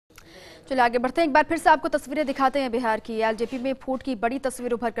चलिए आगे बढ़ते हैं। एक बार फिर से आपको तस्वीरें दिखाते हैं बिहार की। एलजेपी में फूट की बड़ी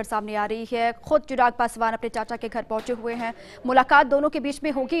तस्वीर उभर कर सामने आ रही है। खुद चिराग पासवान अपने चाचा के घर पहुंचे हुए हैं। मुलाकात दोनों के बीच में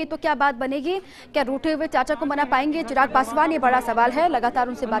होगी तो क्या बात बनेगी? क्या रूठे हुए चाचा को मना पाएंगे चिराग पासवान? ये बड़ा सवाल है। लगातार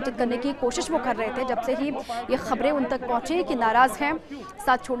उनसे बातचीत करने की कोशिश वो कर रहे थे जब से ही ये खबरें उन तक पहुंची कि नाराज हैं,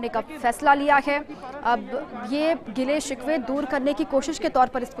 साथ छोड़ने का फैसला लिया है। अब ये गिले शिकवे दूर करने की कोशिश के तौर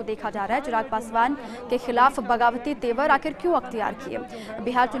पर इसको देखा जा रहा है। चिराग पासवान के खिलाफ बगावती तेवर आखिर क्यों अख्तियार किए?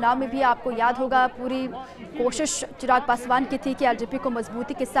 बिहार चुनाव में भी आपको याद होगा पूरी कोशिश चिराग पासवान की थी कि एलजेपी को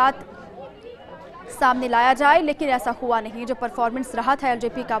मजबूती के साथ सामने लाया जाए, लेकिन ऐसा हुआ नहीं। जो परफॉर्मेंस रहा था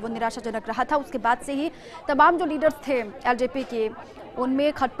एलजेपी का वो निराशाजनक रहा था। उसके बाद से ही तमाम जो लीडर्स थे एलजेपी के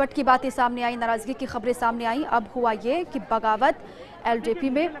उनमें खटपट की बातें सामने आई, नाराजगी की खबरें सामने आई। अब हुआ ये कि बगावत एलजेपी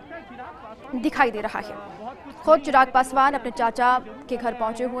में दिखाई दे रहा है। खुद चिराग पासवान अपने चाचा के घर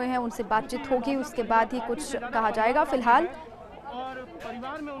पहुंचे हुए हैं, उनसे बातचीत होगी, उसके बाद ही कुछ कहा जाएगा। फिलहाल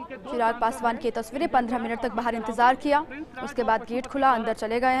चिराग पासवान की तस्वीरें 15 मिनट तक बाहर इंतजार किया, उसके बाद गेट खुला, अंदर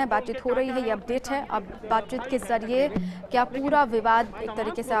चले गए हैं। बातचीत हो रही है, ये अपडेट है। अब बातचीत के जरिए क्या पूरा विवाद, एक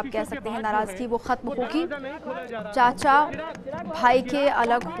तरीके से आप कह सकते हैं नाराजगी, वो खत्म होगी? चाचा भाई के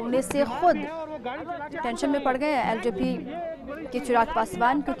अलग होने से खुद टेंशन में पड़ गए हैं एलजेपी के चिराग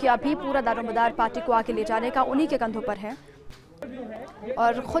पासवान, क्योंकि अभी पूरा दारोमदार पार्टी को आगे ले जाने का उन्हीं के कंधों पर है।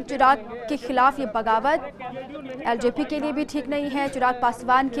 और खुद चिराग के खिलाफ ये बगावत एलजेपी के लिए भी ठीक नहीं है, चिराग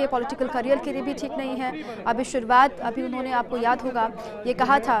पासवान के पॉलिटिकल करियर के लिए भी ठीक नहीं है। अभी शुरुआत, अभी उन्होंने, आपको याद होगा, ये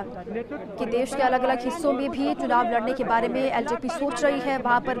कहा था कि देश के अलग अलग हिस्सों में भी चुनाव लड़ने के बारे में एलजेपी सोच रही है,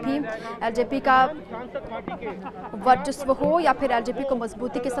 वहाँ पर भी एलजेपी का वर्चस्व हो या फिर एलजेपी को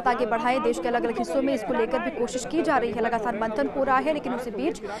मजबूती के साथ आगे बढ़ाए। देश के अलग अलग हिस्सों में इसको लेकर भी कोशिश की जा रही है, लगातार मंथन हो रहा है। लेकिन उसी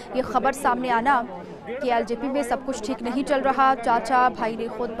बीच ये खबर सामने आना कि एलजेपी में सब कुछ ठीक नहीं चल रहा, चाचा भाई ने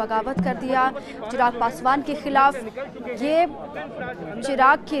खुद बगावत कर दिया चिराग पासवान के खिलाफ, ये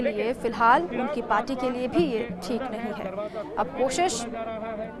चिराग के लिए, फिलहाल उनकी पार्टी के लिए भी ये ठीक नहीं है। अब कोशिश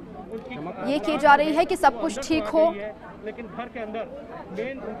ये की जा रही है कि सब कुछ ठीक हो, लेकिन घर के अंदर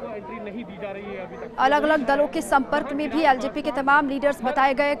मेन उनको एंट्री नहीं दी जा रही है अभी तक। अलग अलग दलों के संपर्क में भी एलजेपी के तमाम लीडर्स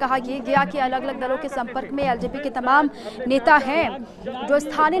बताए गए। कहा यह गया कि अलग अलग दलों के संपर्क में एलजेपी के तमाम नेता हैं जो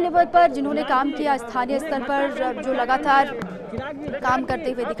स्थानीय लेवल पर, जिन्होंने काम किया स्थानीय स्तर पर, जो लगातार काम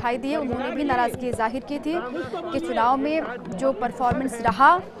करते हुए दिखाई दिए। उन्होंने भी नाराजगी जाहिर की थी कि चुनाव में जो परफॉर्मेंस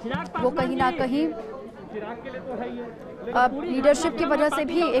रहा वो कहीं ना कहीं अब लीडरशिप की वजह से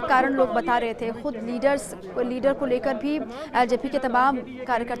भी एक कारण लोग बता रहे थे। खुद लीडर को लेकर भी एलजेपी के तमाम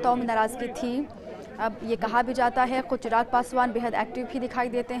कार्यकर्ताओं में नाराजगी थी। अब ये कहा भी जाता है, खुद चिराग पासवान बेहद एक्टिव भी दिखाई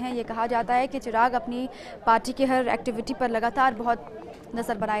देते हैं। ये कहा जाता है कि चिराग अपनी पार्टी के हर एक्टिविटी पर लगातार बहुत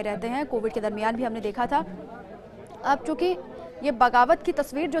नज़र बनाए रहते हैं। कोविड के दरमियान भी हमने देखा था। अब चूँकि ये बगावत की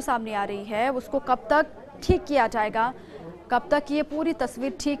तस्वीर जो सामने आ रही है उसको कब तक ठीक किया जाएगा, कब तक ये पूरी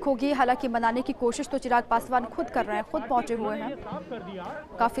तस्वीर ठीक होगी? हालांकि मनाने की कोशिश तो चिराग पासवान खुद कर रहे हैं, खुद पहुंचे हुए हैं,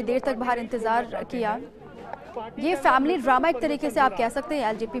 काफ़ी देर तक बाहर इंतजार किया। ये फैमिली ड्रामा एक तरीके से आप कह सकते हैं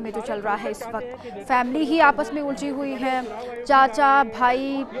एलजेपी में जो चल रहा है इस वक्त। फैमिली ही आपस में उलझी हुई है। चाचा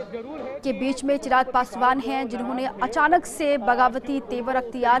भाई के बीच में चिराग पासवान हैं जिन्होंने अचानक से बगावती तेवर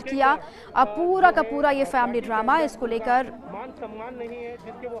अख्तियार किया। अब पूरा का पूरा ये फैमिली ड्रामा, इसको लेकर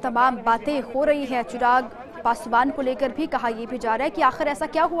तमाम बातें हो रही है। चिराग पासवान को लेकर भी कहा यह भी जा रहा है कि आखिर ऐसा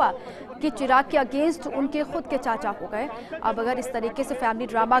क्या हुआ कि चिराग के अगेंस्ट उनके खुद के चाचा हो गए। अब अगर इस तरीके से फैमिली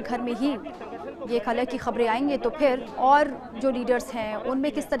ड्रामा घर में ही ये खलह की खबरें आएंगे तो फिर और जो लीडर्स हैं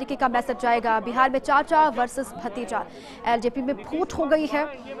उनमें किस तरीके का मैसेज जाएगा? बिहार में चाचा वर्सेस भतीजा, एलजेपी में फूट हो गई है।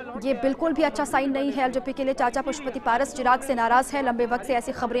 ये बिल्कुल भी अच्छा साइन नहीं है एलजेपी के लिए। चाचा पशुपति पारस चिराग से नाराज है। लंबे वक्त से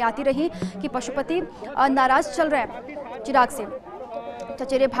ऐसी खबरें आती रही कि पशुपति नाराज चल रहे हैं चिराग से।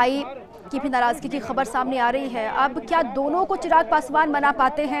 चचेरे भाई की भी नाराजगी की खबर सामने आ रही है। अब क्या दोनों को चिराग पासवान मना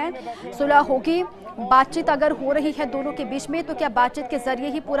पाते हैं? सुलह होगी? बातचीत अगर हो रही है दोनों के बीच में तो क्या बातचीत के जरिए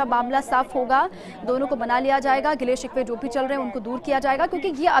ही पूरा मामला साफ होगा? दोनों को मना लिया जाएगा, गिले शिकवे जो भी चल रहे हैं उनको दूर किया जाएगा? क्योंकि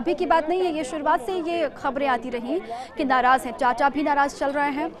ये अभी की बात नहीं है, ये शुरुआत से ये खबरें आती रही कि नाराज हैं, चाचा भी नाराज चल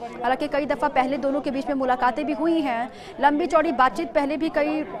रहे हैं। हालांकि कई दफ़ा पहले दोनों के बीच में मुलाकातें भी हुई हैं, लंबी चौड़ी बातचीत पहले भी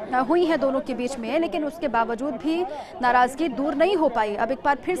कई हुई है दोनों के बीच में, लेकिन उसके बावजूद भी नाराजगी दूर नहीं हो पाई। अब एक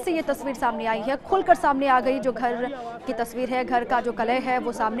बार फिर से ये तस्वीर सामने आई है, खुलकर सामने आ गई। जो घर की तस्वीर है, घर का जो कलह है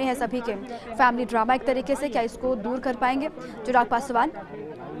वो सामने है सभी के। फैमिली ड्रामा एक तरीके से, क्या इसको दूर कर पाएंगे चिराग पासवान?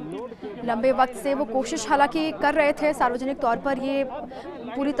 लंबे वक्त से वो कोशिश हालांकि कर रहे थे, सार्वजनिक तौर पर ये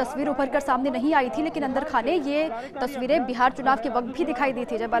पूरी तस्वीर उभर कर सामने नहीं आई थी, लेकिन अंदर खाने ये तस्वीरें बिहार चुनाव के वक्त भी दिखाई दी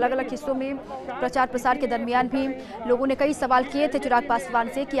थी, जब अलग अलग हिस्सों में प्रचार प्रसार के दरमियान भी लोगों ने कई सवाल किए थे चिराग पासवान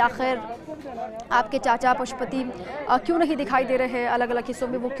से कि आखिर आपके चाचा पशुपति क्यों नहीं दिखाई दे रहे, अलग अलग हिस्सों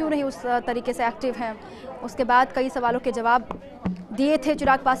में वो क्यों नहीं उस तरीके से एक्टिव हैं। उसके बाद कई सवालों के जवाब दिए थे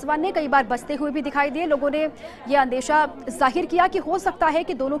चिराग पासवान ने, कई बार बचते हुए भी दिखाई दिए। लोगों ने ये अंदेशा जाहिर किया कि हो सकता है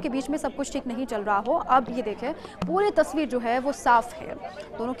कि दोनों के बीच में सब कुछ ठीक नहीं चल रहा हो। अब ये देखें, पूरी तस्वीर जो है वो साफ है,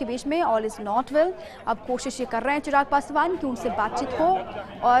 दोनों के बीच में ऑल इज नॉट वेल। अब कोशिश ये कर रहे हैं चिराग पासवान कि उनसे बातचीत हो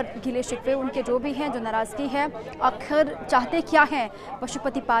और गिले शिकवे उनके जो भी हैं, जो नाराजगी है, आखिर चाहते क्या हैं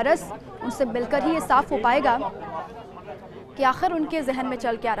पशुपति पारस, उनसे मिलकर ही ये साफ हो पाएगा कि आखिर उनके जहन में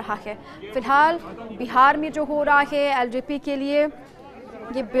चल क्या रहा है। फिलहाल बिहार में जो हो रहा है एलजेपी के लिए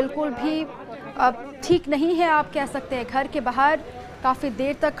ये बिल्कुल भी अब ठीक नहीं है, आप कह सकते हैं। घर के बाहर काफ़ी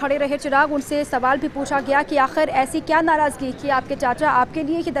देर तक खड़े रहे चिराग, उनसे सवाल भी पूछा गया कि आखिर ऐसी क्या नाराज़गी कि आपके चाचा आपके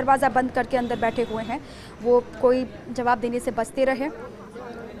लिए ही दरवाज़ा बंद करके अंदर बैठे हुए हैं। वो कोई जवाब देने से बचते रहे।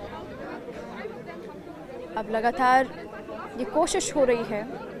 अब लगातार ये कोशिश हो रही है,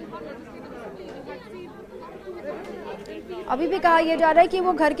 अभी भी कहा यह जा रहा है कि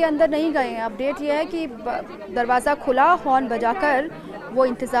वो घर के अंदर नहीं गए हैं। अपडेट ये है कि दरवाज़ा खुला, हॉर्न बजाकर वो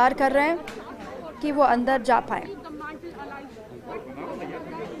इंतज़ार कर रहे हैं कि वो अंदर जा पाए।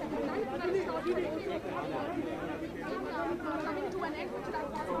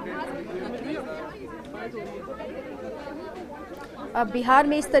 अब बिहार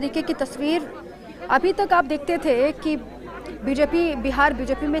में इस तरीके की तस्वीर अभी तक आप देखते थे कि बिहार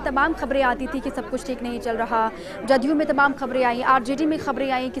बीजेपी में तमाम खबरें आती थी कि सब कुछ ठीक नहीं चल रहा, जदयू में तमाम खबरें आई, आरजेडी में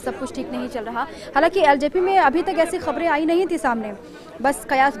खबरें आई कि सब कुछ ठीक नहीं चल रहा। हालांकि एलजेपी में अभी तक ऐसी खबरें आई नहीं थी सामने, बस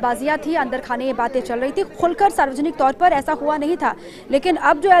कयासबाजियां थी, अंदर खाने ये बातें चल रही थी, खुलकर सार्वजनिक तौर पर ऐसा हुआ नहीं था। लेकिन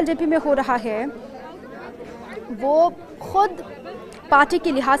अब जो एलजेपी में हो रहा है वो खुद पार्टी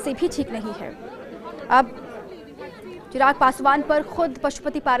के लिहाज से भी ठीक नहीं है। अब चिराग पासवान पर खुद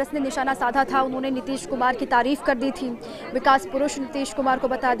पशुपति पारस ने निशाना साधा था, उन्होंने नीतीश कुमार की तारीफ कर दी थी, विकास पुरुष नीतीश कुमार को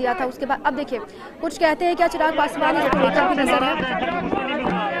बता दिया था। उसके बाद अब देखिए कुछ कहते हैं क्या चिराग पासवान, इसको लेकर भी नजर है।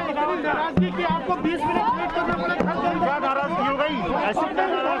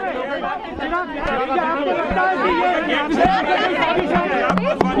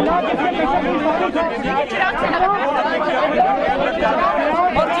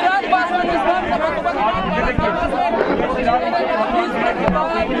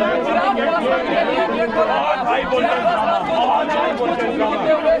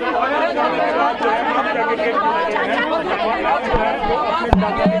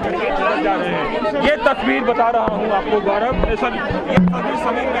 ये तस्वीर बता रहा हूँ आपको गौरव, ये समय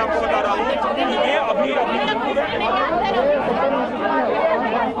में आपको बता रहा हूँ ये अभी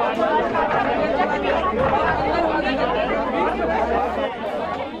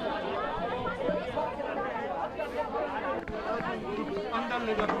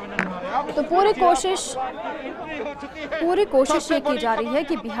तो पूरी कोशिश ये की जा रही है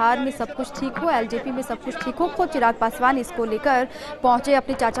कि बिहार में सब कुछ ठीक हो, एलजेपी में सब कुछ ठीक हो। खुद चिराग पासवान इसको लेकर पहुंचे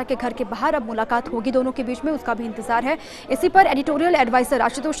अपने चाचा के घर के बाहर। अब मुलाकात होगी दोनों के बीच में, उसका भी इंतजार है। इसी पर एडिटोरियल एडवाइजर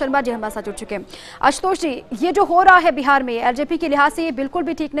आशुतोष शर्मा जी हमारे साथ जुड़ चुके हैं। आशुतोष जी, ये जो हो रहा है बिहार में एलजेपी के लिहाज से ये बिल्कुल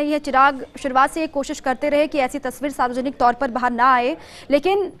भी ठीक नहीं है। चिराग शुरुआत से कोशिश करते रहे कि ऐसी तस्वीर सार्वजनिक तौर पर बाहर ना आए,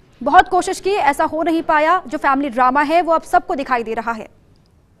 लेकिन बहुत कोशिश की, ऐसा हो नहीं पाया। जो फैमिली ड्रामा है वो अब सबको दिखाई दे रहा है।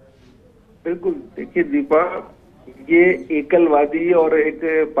 बिल्कुल, देखिए दीपा, ये एकलवादी और एक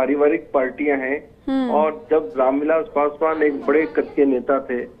पारिवारिक पार्टियां हैं। और जब रामविलास पासवान एक बड़े कद के नेता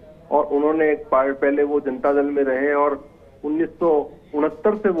थे और उन्होंने पहले वो जनता दल में रहे और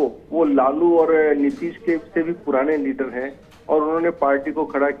 1969 से वो लालू और नीतीश के से भी पुराने लीडर हैं और उन्होंने पार्टी को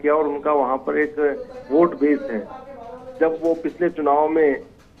खड़ा किया और उनका वहां पर एक वोट बेस है। जब वो पिछले चुनाव में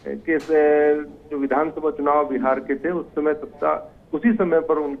जो विधानसभा चुनाव बिहार के थे उसी समय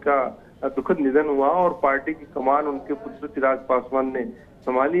पर उनका दुखद निधन हुआ और पार्टी की कमान उनके पुत्र चिराग पासवान ने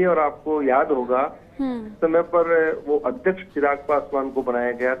संभाली। और आपको याद होगा समय पर वो अध्यक्ष चिराग पासवान को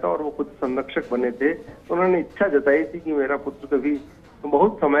बनाया गया था और वो खुद संरक्षक बने थे। उन्होंने इच्छा जताई थी कि मेरा पुत्र कभी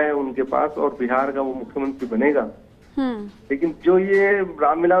बहुत समय है उनके पास और बिहार का वो मुख्यमंत्री बनेगा। लेकिन जो ये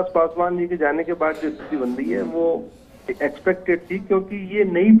रामविलास पासवान जी के जाने के बाद जो स्थिति बन रही है वो एक्सपेक्टेड थी, क्योंकि ये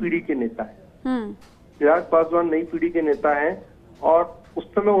नई पीढ़ी के नेता है। चिराग पासवान नई पीढ़ी के नेता है और उस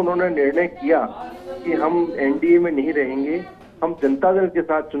समय उन्होंने निर्णय किया कि हम एनडीए में नहीं रहेंगे, हम जनता दल के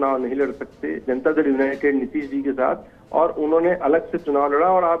साथ चुनाव नहीं लड़ सकते, जनता दल यूनाइटेड नीतीश जी के साथ, और उन्होंने अलग से चुनाव लड़ा।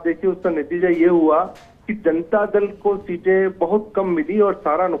 और आप देखिए उसका नतीजा ये हुआ कि जनता दल को सीटें बहुत कम मिली और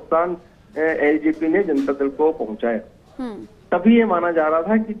सारा नुकसान एलजेपी ने जनता दल को पहुंचाया। तभी ये माना जा रहा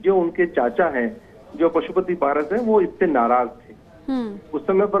था कि जो उनके चाचा हैं, जो पशुपति पारस हैं, वो इससे नाराज थे। उस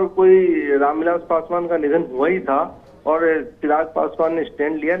समय पर कोई रामविलास पासवान का निधन हुआ ही था और चिराग पासवान ने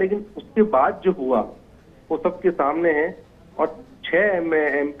स्टैंड लिया, लेकिन उसके बाद जो हुआ वो सबके सामने है। और 6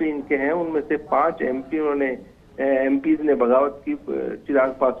 एमपी इनके हैं, उनमें से 5 एमपीज ने बगावत की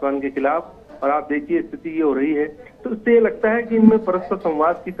चिराग पासवान के खिलाफ और आप देखिए स्थिति ये हो रही है। तो इससे लगता है कि इनमें परस्पर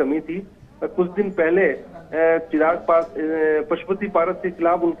संवाद की कमी थी। कुछ दिन पहले पशुपति पारस के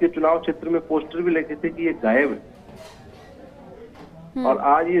खिलाफ उनके चुनाव क्षेत्र में पोस्टर भी लगे थे कि ये गायब है, और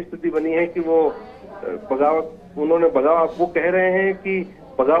आज ये स्थिति बनी है कि वो बगावत, उन्होंने बगावत, वो कह रहे हैं कि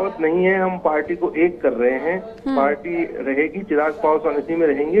बगावत नहीं है, हम पार्टी को एक कर रहे हैं, पार्टी रहेगी, चिराग पासवान इसी में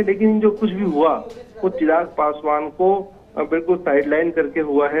रहेंगे। लेकिन जो कुछ भी हुआ वो चिराग पासवान को बिल्कुल साइडलाइन करके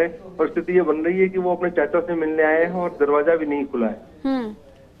हुआ है, और स्थिति ये बन रही है कि वो अपने चाचा से मिलने आए हैं और दरवाजा भी नहीं खुला है।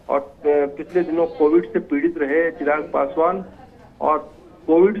 और पिछले दिनों कोविड से पीड़ित रहे चिराग पासवान, और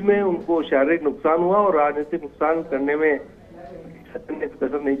कोविड में उनको शारीरिक नुकसान हुआ और राजनीतिक नुकसान करने में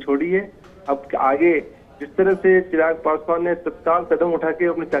कसर नहीं छोड़ी है। अब आगे जिस तरह से चिराग पासवान ने तत्काल कदम उठा के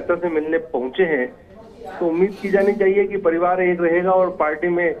अपने चाचा से मिलने पहुंचे हैं, तो उम्मीद की जानी चाहिए कि परिवार एक रहेगा और पार्टी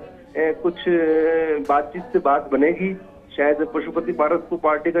में कुछ बातचीत से बात बनेगी। शायद पशुपति पारस को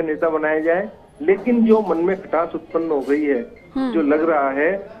पार्टी का नेता बनाया जाए, लेकिन जो मन में खटास उत्पन्न हो गई है, जो लग रहा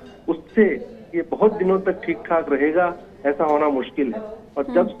है, उससे ये बहुत दिनों तक ठीक ठाक रहेगा ऐसा होना मुश्किल है।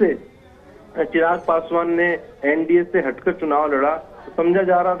 और जब से चिराग पासवान ने एनडीए से हटकर चुनाव लड़ा, तो समझा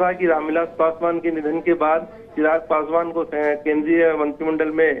जा रहा था कि रामविलास पासवान के निधन के बाद चिराग पासवान को केंद्रीय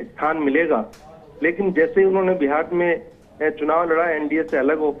मंत्रिमंडल में स्थान मिलेगा। लेकिन जैसे ही उन्होंने बिहार में चुनाव लड़ा एनडीए से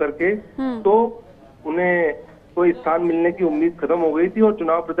अलग होकर के, तो उन्हें कोई स्थान मिलने की उम्मीद खत्म हो गई थी। और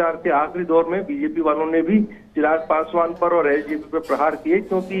चुनाव प्रचार के आखिरी दौर में बीजेपी वालों ने भी चिराग पासवान पर और एलजेपी पर प्रहार किए,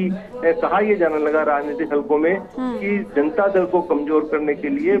 क्योंकि कहा यह जाने लगा राजनीतिक हलकों में कि जनता दल को कमजोर करने के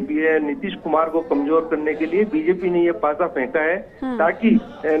लिए, नीतीश कुमार को कमजोर करने के लिए बीजेपी ने यह पासा फेंका है ताकि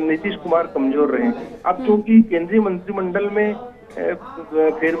नीतीश कुमार कमजोर रहे। अब चूंकि केंद्रीय मंत्रिमंडल में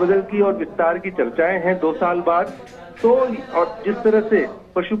फेरबदल की और विस्तार की चर्चाएं हैं 2 साल बाद, तो और जिस तरह से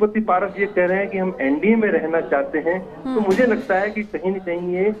पशुपति पारस ये कह रहे हैं कि हम एनडीए में रहना चाहते हैं, तो मुझे लगता है कि कहीं न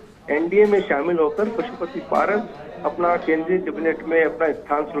कहीं ये एनडीए में शामिल होकर पशुपति पारस अपना केंद्रीय कैबिनेट में अपना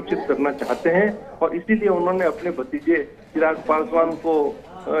स्थान सुरक्षित करना चाहते हैं, और इसीलिए उन्होंने अपने भतीजे चिराग पासवान को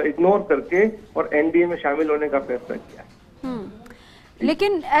इग्नोर करके और एनडीए में शामिल होने का फैसला किया।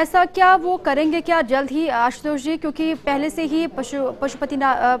 लेकिन ऐसा क्या वो करेंगे क्या जल्द ही आशुतोष जी, क्योंकि पहले से ही पशुपति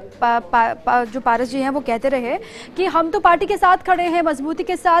जो पारस जी हैं वो कहते रहे कि हम तो पार्टी के साथ खड़े हैं, मजबूती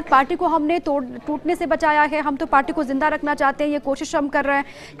के साथ, पार्टी को हमने टूटने से बचाया है, हम तो पार्टी को जिंदा रखना चाहते हैं, ये कोशिश हम कर रहे हैं।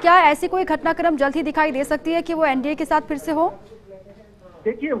 क्या ऐसी कोई घटनाक्रम जल्द ही दिखाई दे सकती है कि वो एनडीए के साथ फिर से हो?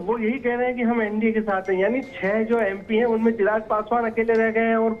 देखिए, वो यही कह रहे हैं कि हम एनडीए के साथ हैं, यानी 6 जो एमपी हैं उनमें चिराग पासवान अकेले रह गए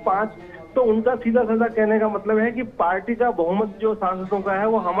हैं और 5, तो उनका सीधा साधा कहने का मतलब है कि पार्टी का बहुमत जो सांसदों का है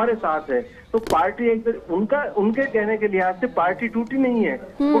वो हमारे साथ है। तो पार्टी उनके कहने के लिहाज से पार्टी टूटी नहीं है।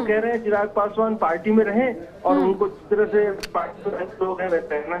 वो कह रहे हैं चिराग पासवान पार्टी में रहें और उनको जिस तरह से पार्टी में लोग हैं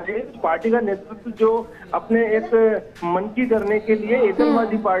वैसे रहना चाहिए। पार्टी का नेतृत्व जो अपने एक मन की करने के लिए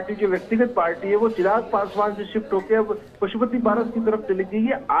एकलवादी पार्टी, जो व्यक्तिगत पार्टी है, वो चिराग पासवान से शिफ्ट होकर अब पशुपति पारस की तरफ चली गई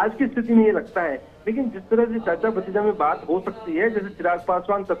है। आज की स्थिति में ये लगता है, लेकिन जिस तरह से चाचा भतीजा में बात हो सकती है, जैसे चिराग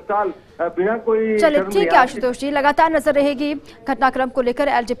पासवान तत्काल बिना कोई, चलिए ठीक है आशुतोष जी, लगातार नजर रहेगी घटनाक्रम को लेकर।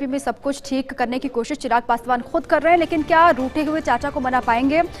 एलजेपी में सब कुछ ठीक करने की कोशिश चिराग पासवान खुद कर रहे हैं, लेकिन क्या रूठे हुए चाचा को मना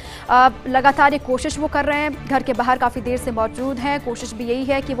पाएंगे? लगातार ये कोशिश वो कर रहे हैं, घर के बाहर काफी देर से मौजूद हैं। कोशिश भी यही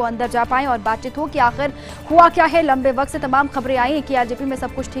है कि वो अंदर जा पाएं और बातचीत हो कि आखिर हुआ क्या है। लंबे वक्त से तमाम खबरें आई कि एलजेपी में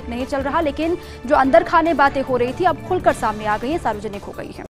सब कुछ ठीक नहीं चल रहा, लेकिन जो अंदर खाने बातें हो रही थी अब खुलकर सामने आ गई है, सार्वजनिक हो गई है।